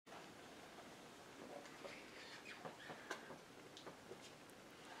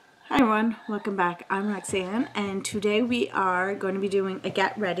Everyone, welcome back. I'm Roxanne, and today we are going to be doing a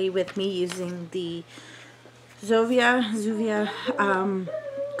get ready with me using the Zoeva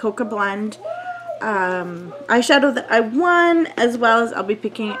Cocoa Blend eyeshadow that I won, as well as I'll be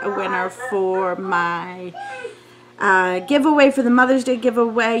picking a winner for my giveaway, for the Mother's Day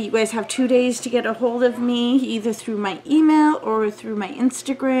giveaway. You guys have 2 days to get a hold of me, either through my email or through my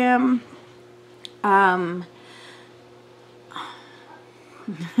Instagram.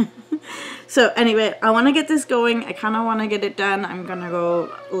 So anyway, I want to get this going. I kind of want to get it done. I'm going to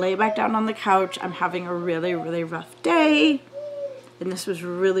go lay back down on the couch. I'm having a really, really rough day. And this was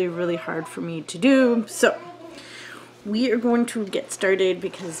really, really hard for me to do. So we are going to get started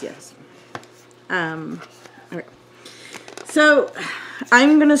because, yes. Okay. So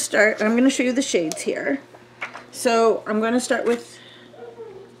I'm going to start. I'm going to show you the shades here. So I'm going to start with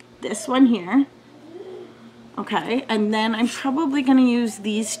this one here. Okay, and then I'm probably going to use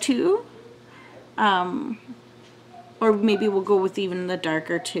these two, or maybe we'll go with even the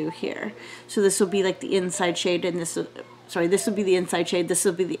darker two here. So this will be like the inside shade, and this will, sorry, this will be the inside shade, this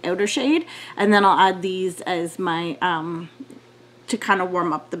will be the outer shade, and then I'll add these as my, to kind of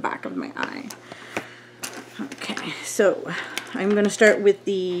warm up the back of my eye. Okay, so I'm going to start with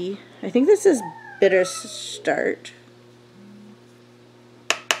the, I think this is Bitter Start.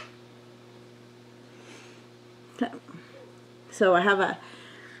 So I have a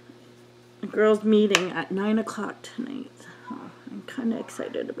girls' meeting at 9 o'clock tonight. Oh, I'm kind of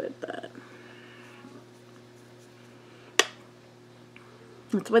excited about that.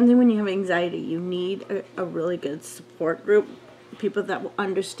 It's one thing when you have anxiety, you need a really good support group, people that will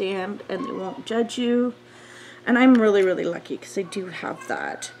understand and they won't judge you. And I'm really, really lucky because I do have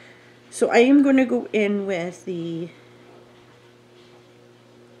that. So I am going to go in with the,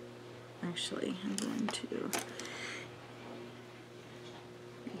 actually I'm going to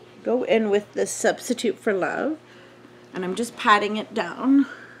go in with the Substitute for Love, and I'm just patting it down,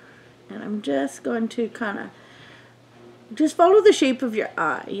 and I'm just going to kind of just follow the shape of your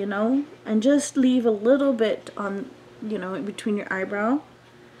eye, you know, and just leave a little bit on, you know, in between your eyebrow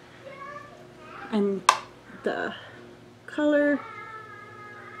and the color.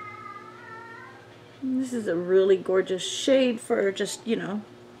 This is a really gorgeous shade for just, you know,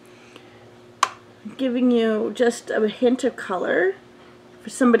 giving you just a hint of color for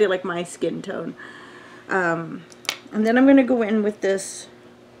somebody like my skin tone. And then I'm going to go in with this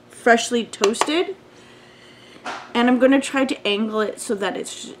Freshly Toasted, and I'm going to try to angle it so that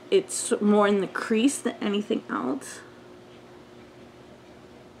it's more in the crease than anything else,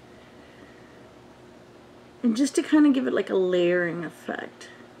 and just to kind of give it like a layering effect.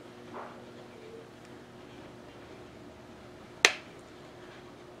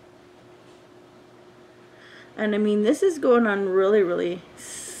 And I mean, this is going on really, really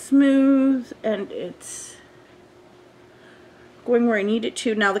smooth, and it's going where I need it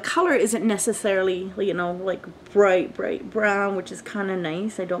to. Now the color isn't necessarily, you know, like bright brown, which is kind of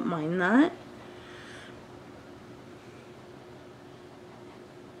nice. I don't mind that.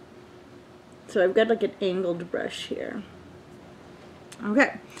 So I've got like an angled brush here.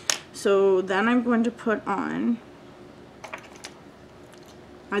 Okay, so then I'm going to put on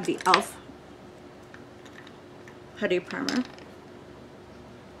the e.l.f. Putty Primer.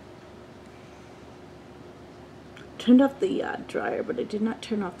 Turned off the dryer, but I did not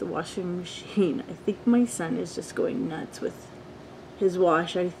turn off the washing machine. I think my son is just going nuts with his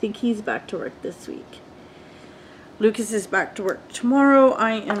wash. I think he's back to work this week. Lucas is back to work tomorrow.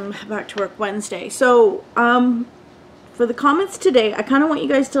 I am back to work Wednesday. So for the comments today, I kind of want you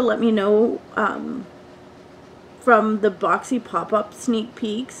guys to let me know from the Boxy pop-up sneak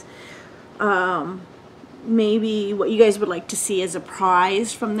peeks, maybe what you guys would like to see as a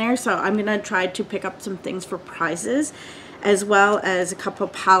prize from there. So I'm gonna try to pick up some things for prizes, as well as a couple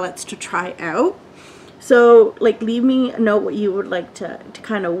palettes to try out. So like, leave me a note what you would like to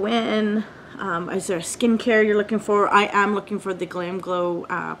kind of win. Is there a skincare you're looking for? I am looking for the Glam Glow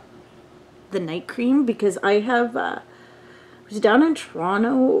the night cream, because I have it was down in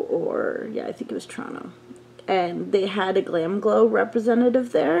Toronto, or yeah, I think it was Toronto, and they had a Glam Glow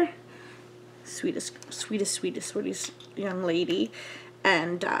representative there. Sweetest young lady,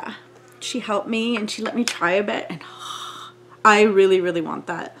 and she helped me and she let me try a bit, and I really, really want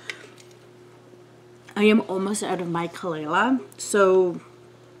that. I am almost out of my Kalela, so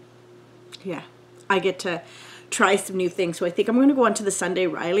yeah, I get to try some new things. So I think I'm going to go on to the Sunday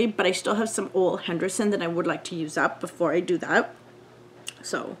Riley, but I still have some old Henderson that I would like to use up before I do that.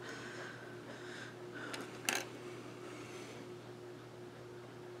 So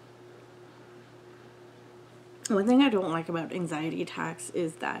one thing I don't like about anxiety attacks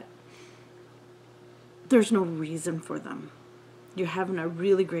is that there's no reason for them. You're having a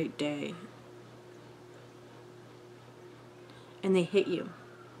really great day, and they hit you,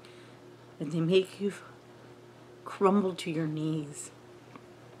 and they make you crumble to your knees.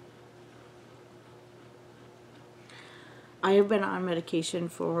 I have been on medication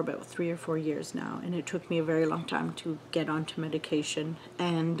for about 3 or 4 years now, and it took me a very long time to get onto medication.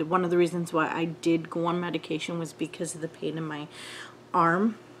 And one of the reasons why I did go on medication was because of the pain in my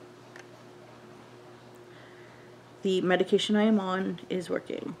arm. The medication I am on is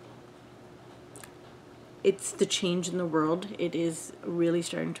working. It's the change in the world. It is really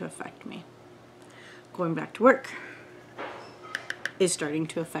starting to affect me. Going back to work is starting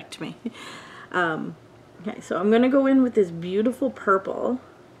to affect me. Okay, so I'm going to go in with this beautiful purple.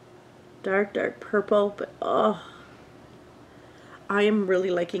 Dark purple, but oh, I am really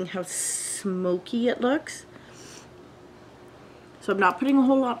liking how smoky it looks. So I'm not putting a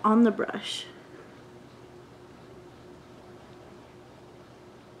whole lot on the brush.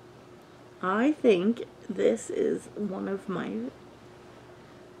 I think this is one of my,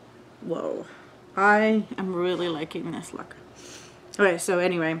 whoa, I am really liking this look. Okay, so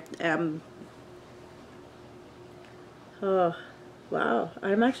anyway, oh, wow.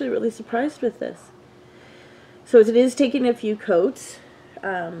 I'm actually really surprised with this. So it is taking a few coats.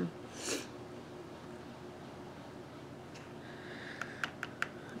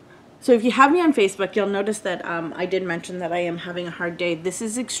 So if you have me on Facebook, you'll notice that I did mention that I am having a hard day. This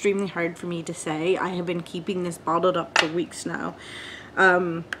is extremely hard for me to say. I have been keeping this bottled up for weeks now.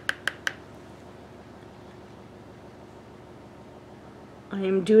 I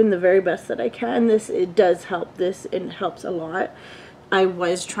am doing the very best that I can. It does help. It helps a lot. I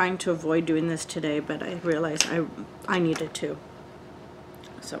was trying to avoid doing this today, but I realized I needed to.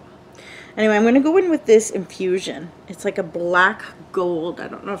 So anyway, I'm going to go in with this infusion. It's like a black gold. I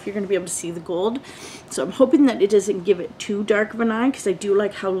don't know if you're going to be able to see the gold. So I'm hoping that it doesn't give it too dark of an eye, because I do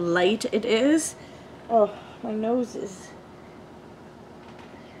like how light it is. Oh, my nose is...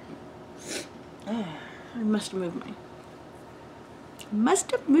 Oh, I must have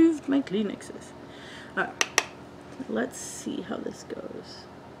moved my Kleenexes. Alright, let's see how this goes.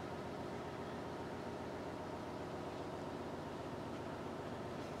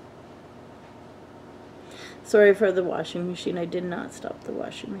 Sorry for the washing machine. I did not stop the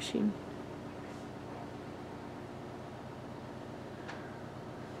washing machine.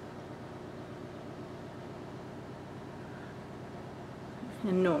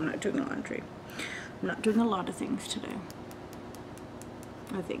 And no, I'm not doing laundry. I'm not doing a lot of things today.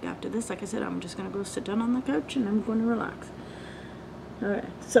 I think after this, like I said, I'm just going to go sit down on the couch and I'm going to relax. Alright,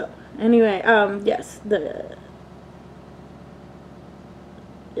 so anyway, yes, the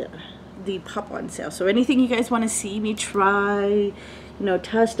pop on sale. So anything you guys want to see me try, you know,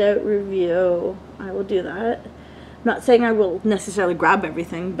 test out, review, I will do that. I'm not saying I will necessarily grab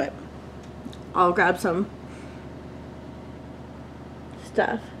everything, but I'll grab some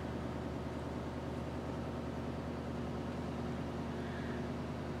stuff.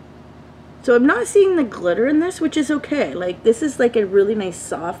 So I'm not seeing the glitter in this, which is okay. Like, this is like a really nice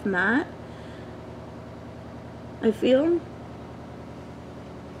soft matte, I feel.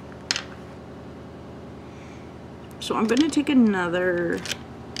 So I'm going to take another,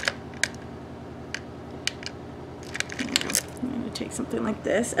 I'm going to take something like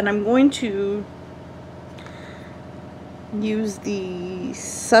this, and I'm going to use the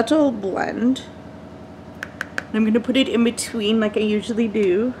subtle blend. I'm going to put it in between like I usually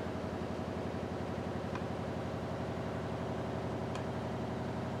do.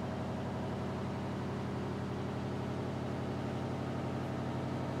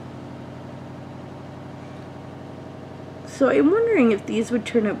 So I'm wondering if these would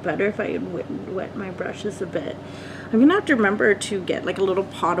turn out better if I had wet my brushes a bit. I'm gonna have to remember to get like a little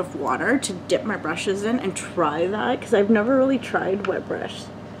pot of water to dip my brushes in and try that, because I've never really tried wet brush.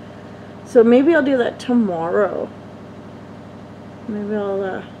 So maybe I'll do that tomorrow. Maybe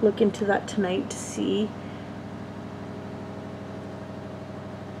I'll look into that tonight to see.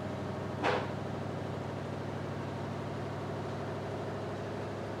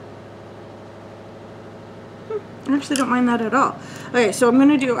 I actually don't mind that at all. Okay, so I'm going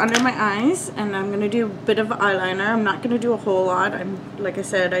to do under my eyes, and I'm going to do a bit of eyeliner. I'm not going to do a whole lot. Like I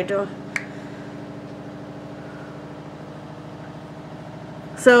said, I do.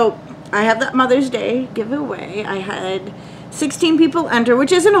 So I have that Mother's Day giveaway. I had 16 people enter,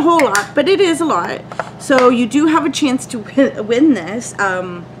 which isn't a whole lot, but it is a lot. So you do have a chance to win this,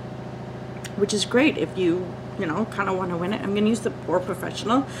 which is great if you know, kind of want to win it. I'm going to use the Pour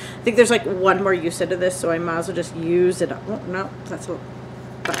Professional. I think there's like one more use out of this, so I might as well just use it up. Oh, no, that's a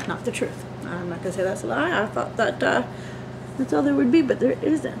but not the truth. I'm not gonna say that's a lie. I thought that that's all there would be, but there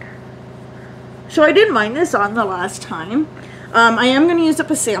isn't. So I didn't mind this on the last time. I am going to use up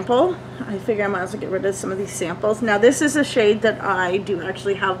a sample. I figure I might as well get rid of some of these samples. Now this is a shade that I do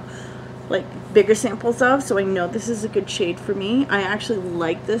actually have like bigger samples of, so I know this is a good shade for me. I actually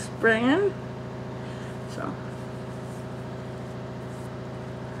like this brand.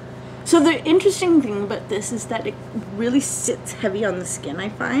 So the interesting thing about this is that it really sits heavy on the skin, I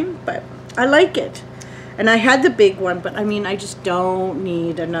find, but I like it. And I had the big one, but I mean, I just don't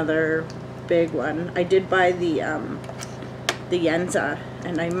need another big one. I did buy the Yenza,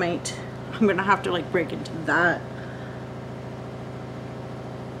 and I'm gonna have to like break into that.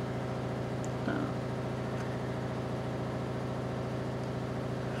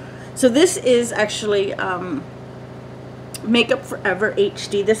 So this is actually Makeup Forever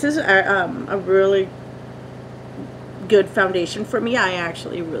HD. This is a really good foundation for me. I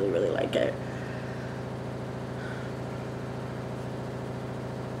actually really like it.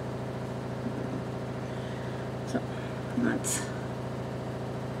 So let's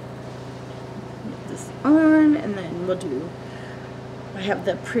get this on, and then we'll do, I have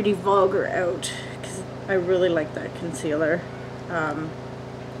the Pretty Vulgar out because I really like that concealer.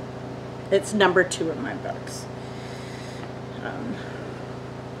 It's number 2 in my box.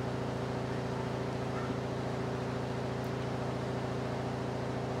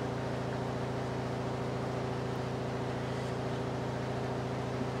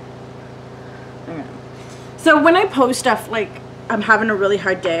 So when I post stuff like I'm having a really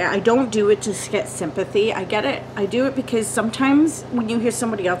hard day, I don't do it to get sympathy. I get it. I do it because sometimes when you hear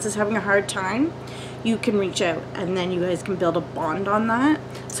somebody else is having a hard time, you can reach out and then you guys can build a bond on that.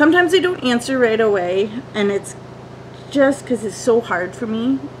 Sometimes I don't answer right away, and it's just because it's so hard for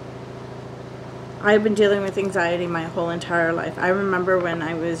me. I've been dealing with anxiety my whole entire life. I remember when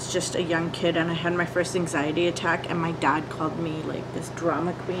I was just a young kid and I had my first anxiety attack, and my dad called me like this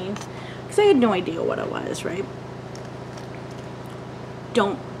drama queen because I had no idea what it was, right?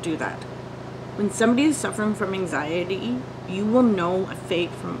 Don't do that. When somebody is suffering from anxiety, you will know a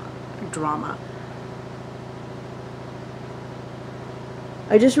fake from a drama.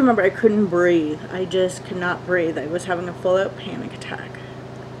 I just remember I couldn't breathe. I just could not breathe. I was having a full-out panic attack.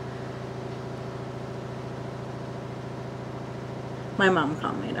 My mom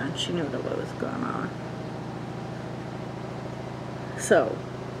calmed me down. She knew what was going on. So,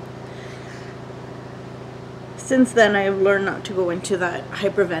 since then I've learned not to go into that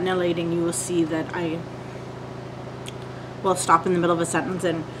hyperventilating. You will see that I will stop in the middle of a sentence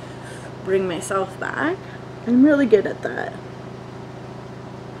and bring myself back. I'm really good at that.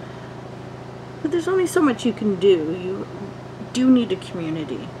 But there's only so much you can do. You do need a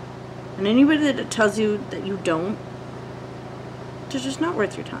community. And anybody that tells you that you don't, they're just not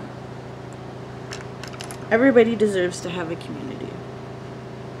worth your time. Everybody deserves to have a community.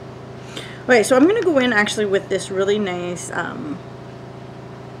 Okay, so I'm going to go in actually with this really nice,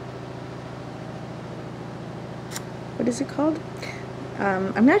 what is it called?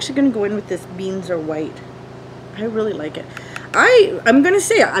 I'm actually going to go in with this Beans Are White. I really like it. I'm going to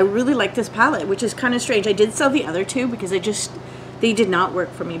say I really like this palette, which is kind of strange. I did sell the other two because they did not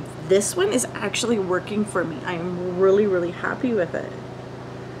work for me. This one is actually working for me. I am really happy with it.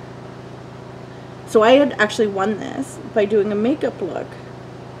 So I had actually won this by doing a makeup look.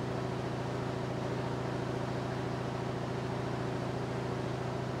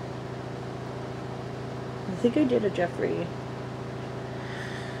 I think I did a Jeffree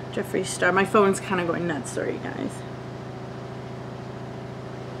Star. My phone's kind of going nuts, sorry guys.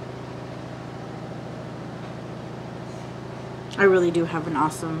 I really do have an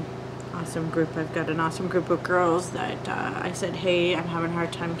awesome group. I've got an awesome group of girls that I said, hey, I'm having a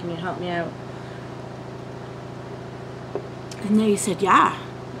hard time, can you help me out? And they said, yeah.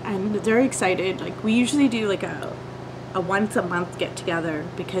 And they're excited. Like, we usually do like a once a month get together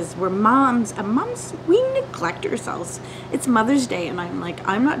because we're moms, and moms, we neglect ourselves. It's Mother's Day, and I'm like,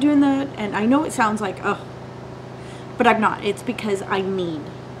 I'm not doing that. And I know it sounds like, oh, but I'm not. It's because I need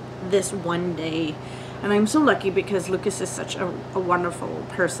this one day. And I'm so lucky because Lucas is such a wonderful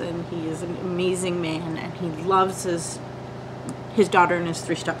person. He is an amazing man, and he loves his daughter and his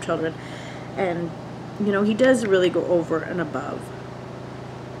 3 stepchildren. And, you know, he does really go over and above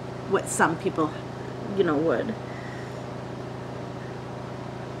what some people, you know, would.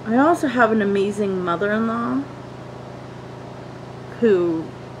 I also have an amazing mother-in-law who,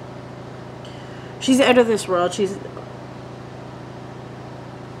 she's out of this world. She's,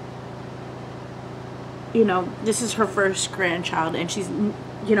 you know, this is her first grandchild, and she's,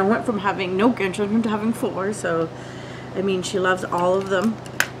 you know, went from having no grandchildren to having 4. So, I mean, she loves all of them.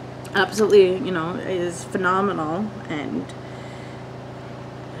 absolutely, you know, is phenomenal, and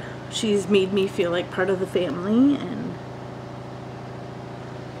she's made me feel like part of the family, and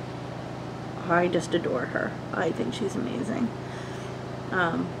I just adore her. I think she's amazing.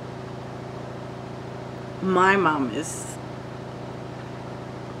 My mom is,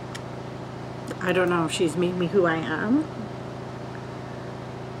 I don't know, she's made me who I am,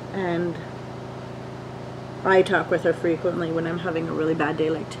 and I talk with her frequently. When I'm having a really bad day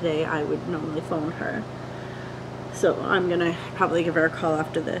like today, I would normally phone her. So I'm gonna probably give her a call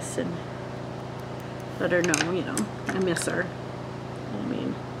after this and let her know, you know, I miss her. I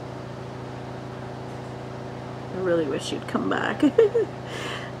mean, I really wish she'd come back.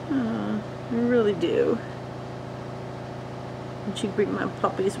 I really do. And she'd bring my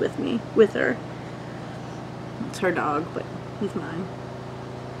puppies with her. It's her dog, but he's mine.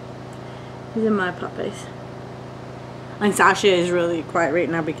 These are my puppies. And Sasha is really quiet right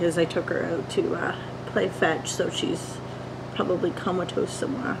now because I took her out to play fetch, so she's probably comatose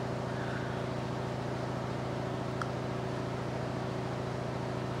somewhere.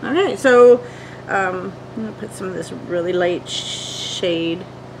 Okay, so I'm gonna put some of this really light shade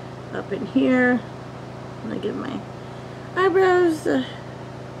up in here. I'm gonna give my eyebrows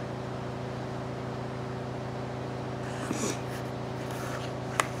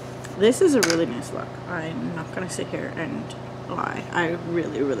this is a really nice look. I'm not gonna sit here and lie. I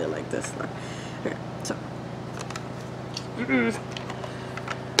really, really like this look. Okay, so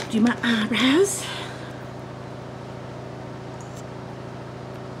do my eyebrows.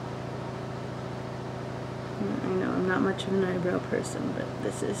 I know I'm not much of an eyebrow person, but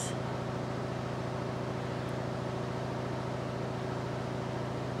this is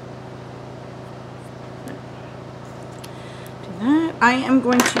I am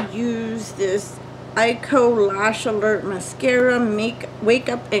going to use this Ico Lash Alert Mascara, Wake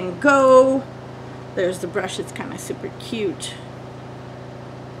Up and Go. There's the brush, it's kind of super cute.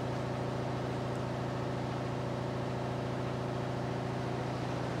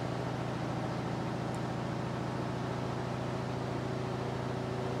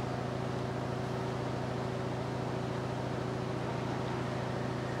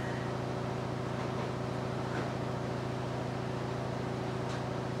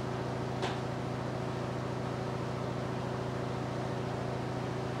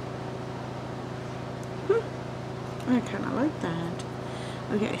 I kind of like that.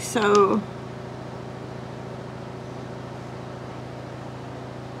 Okay, so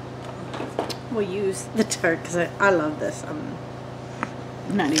we'll use the tart because I love this. I'm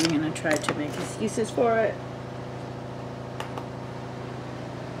not even going to try to make excuses for it.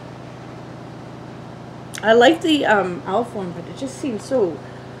 I like the e.l.f. one, but it just seems so,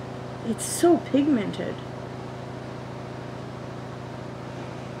 it's so pigmented.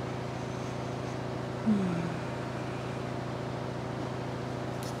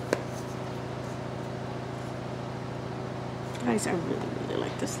 Guys, I really, really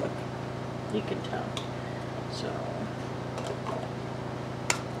like this look. You can tell. So,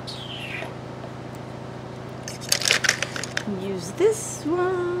 use this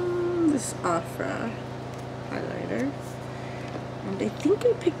one, this Afra highlighter. And I think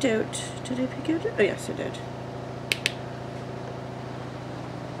I picked out, did I pick out it? Oh yes, I did.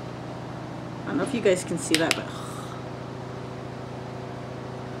 I don't know if you guys can see that, but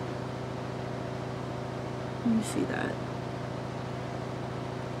let me see that.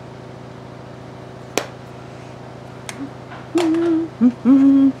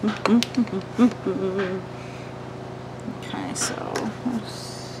 Okay, so let's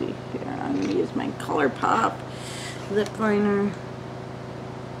see here. I'm going to use my ColourPop lip liner.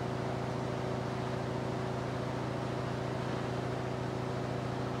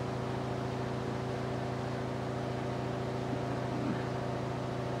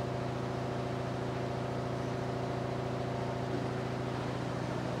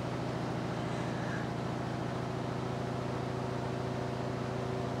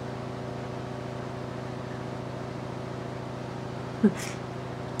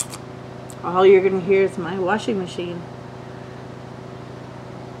 All you're going to hear is my washing machine.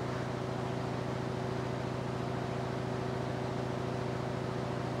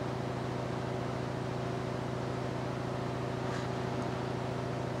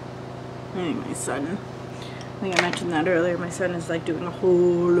 Anyway, my son, I think I mentioned that earlier, my son is like doing a whole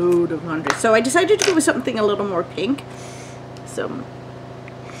load of laundry. So I decided to go with something a little more pink. So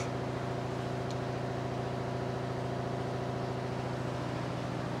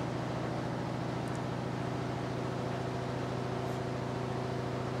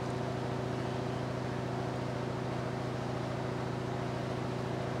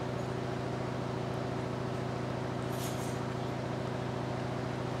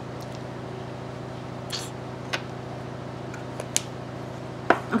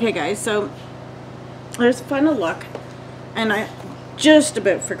Okay guys, so there's a final look, and I just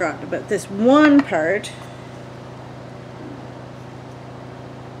about forgot about this one part.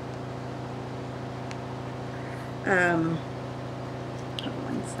 Hold on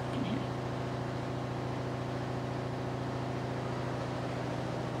 1 second here.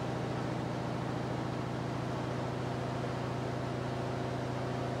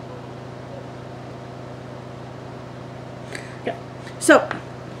 Yeah. So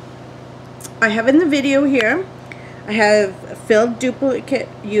I have in the video here, I have filled duplicate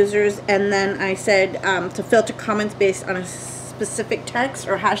users, and then I said to filter comments based on a specific text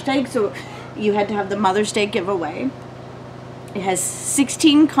or hashtag. So you had to have the Mother's Day giveaway. It has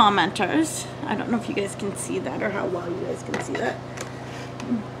 16 commenters. I don't know if you guys can see that or how well you guys can see that.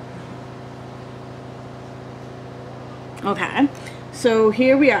 Okay, so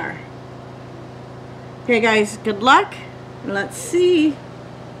here we are. Okay guys, good luck. Let's see.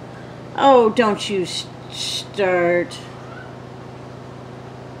 Oh, don't you start.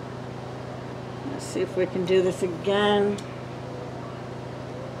 Let's see if we can do this again.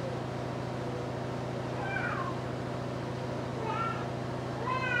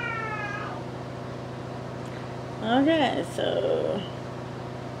 Okay, so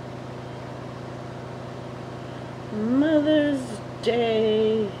Mother's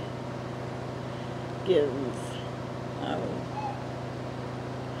Day giveaway.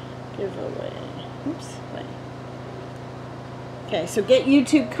 Oops, wait. Okay, so get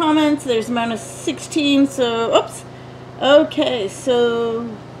YouTube comments. There's a amount of 16, so oops. Okay, so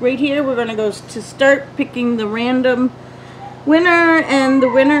right here we're gonna go to start picking the random winner, and the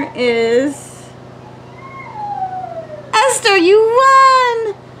winner is Esther. You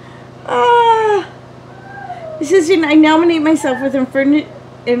won! This is I nominate myself with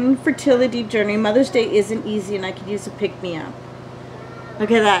infertility journey. Mother's Day isn't easy, and I could use a pick-me-up. Look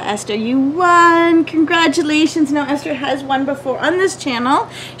at that, Esther. You won! Congratulations! Now, Esther has won before on this channel.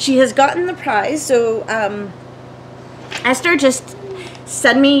 She has gotten the prize. So, Esther, just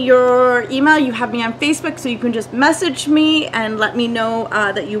send me your email. You have me on Facebook, so you can just message me and let me know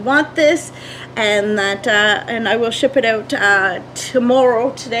that you want this, and that and I will ship it out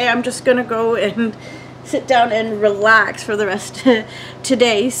tomorrow. Today, I'm just gonna go and sit down and relax for the rest of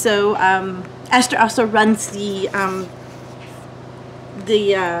today. So, Esther also runs the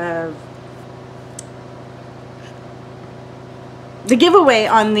giveaway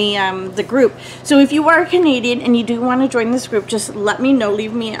on the group. So if you are Canadian and you do want to join this group, just let me know.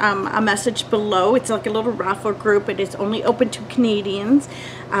 Leave me a message below. It's like a little raffle group. It is only open to Canadians,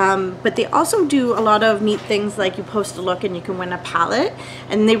 but they also do a lot of neat things, like you post a look and you can win a palette,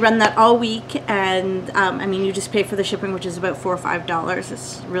 and they run that all week. And I mean, you just pay for the shipping, which is about $4 or $5.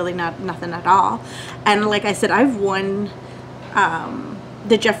 It's really nothing at all. And like I said, I've won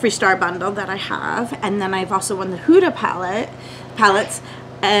the Jeffree Star bundle that I have, and then I've also won the Huda palettes,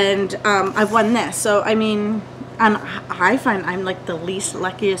 and I've won this. So I mean, and I find I'm like the least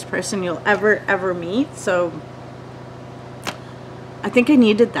luckiest person you'll ever meet. So I think I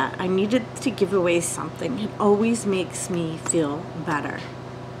needed that. I needed to give away something. It always makes me feel better.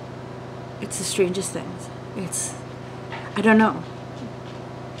 It's the strangest things. I don't know.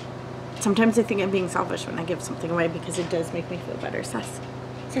 Sometimes I think I'm being selfish when I give something away, because it does make me feel better.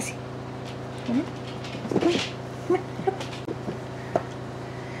 Sassy. Come here. Come here. Come here.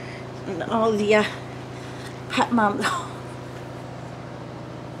 And all the pet moms.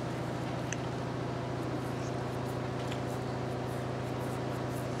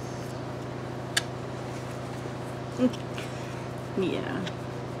 Yeah.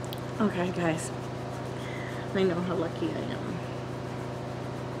 Okay, guys. I know how lucky I am.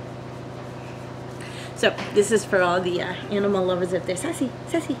 So this is for all the animal lovers out there. Sassy,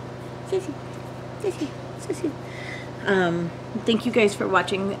 sassy, sassy, sassy, sassy. Thank you guys for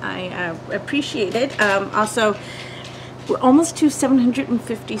watching. I appreciate it. Also, we're almost to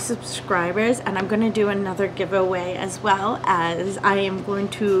 750 subscribers, and I'm going to do another giveaway, as well as I am going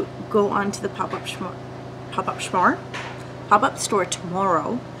to go on to the pop-up store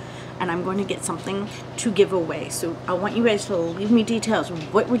tomorrow, and I'm going to get something to give away. So I want you guys to leave me details.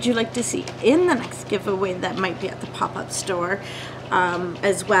 What would you like to see in the next giveaway that might be at the pop-up store,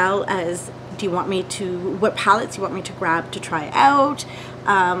 as well as what palettes you want me to grab to try out,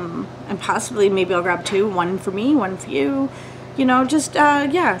 and possibly maybe I'll grab two, one for me, one for you. You know, just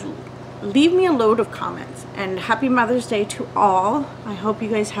yeah, leave me a load of comments. And happy Mother's Day to all. I hope you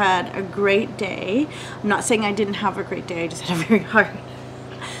guys had a great day. I'm not saying I didn't have a great day. I just had a very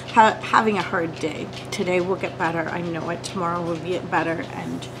having a hard day. Today will get better. I know it. Tomorrow will get better,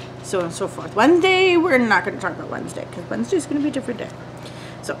 and so on and so forth. Wednesday, we're not going to talk about Wednesday, because Wednesday is going to be a different day.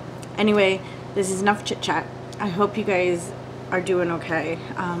 So Anyway, this is enough chit chat. I hope you guys are doing okay.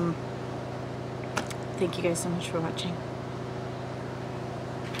 Thank you guys so much for watching.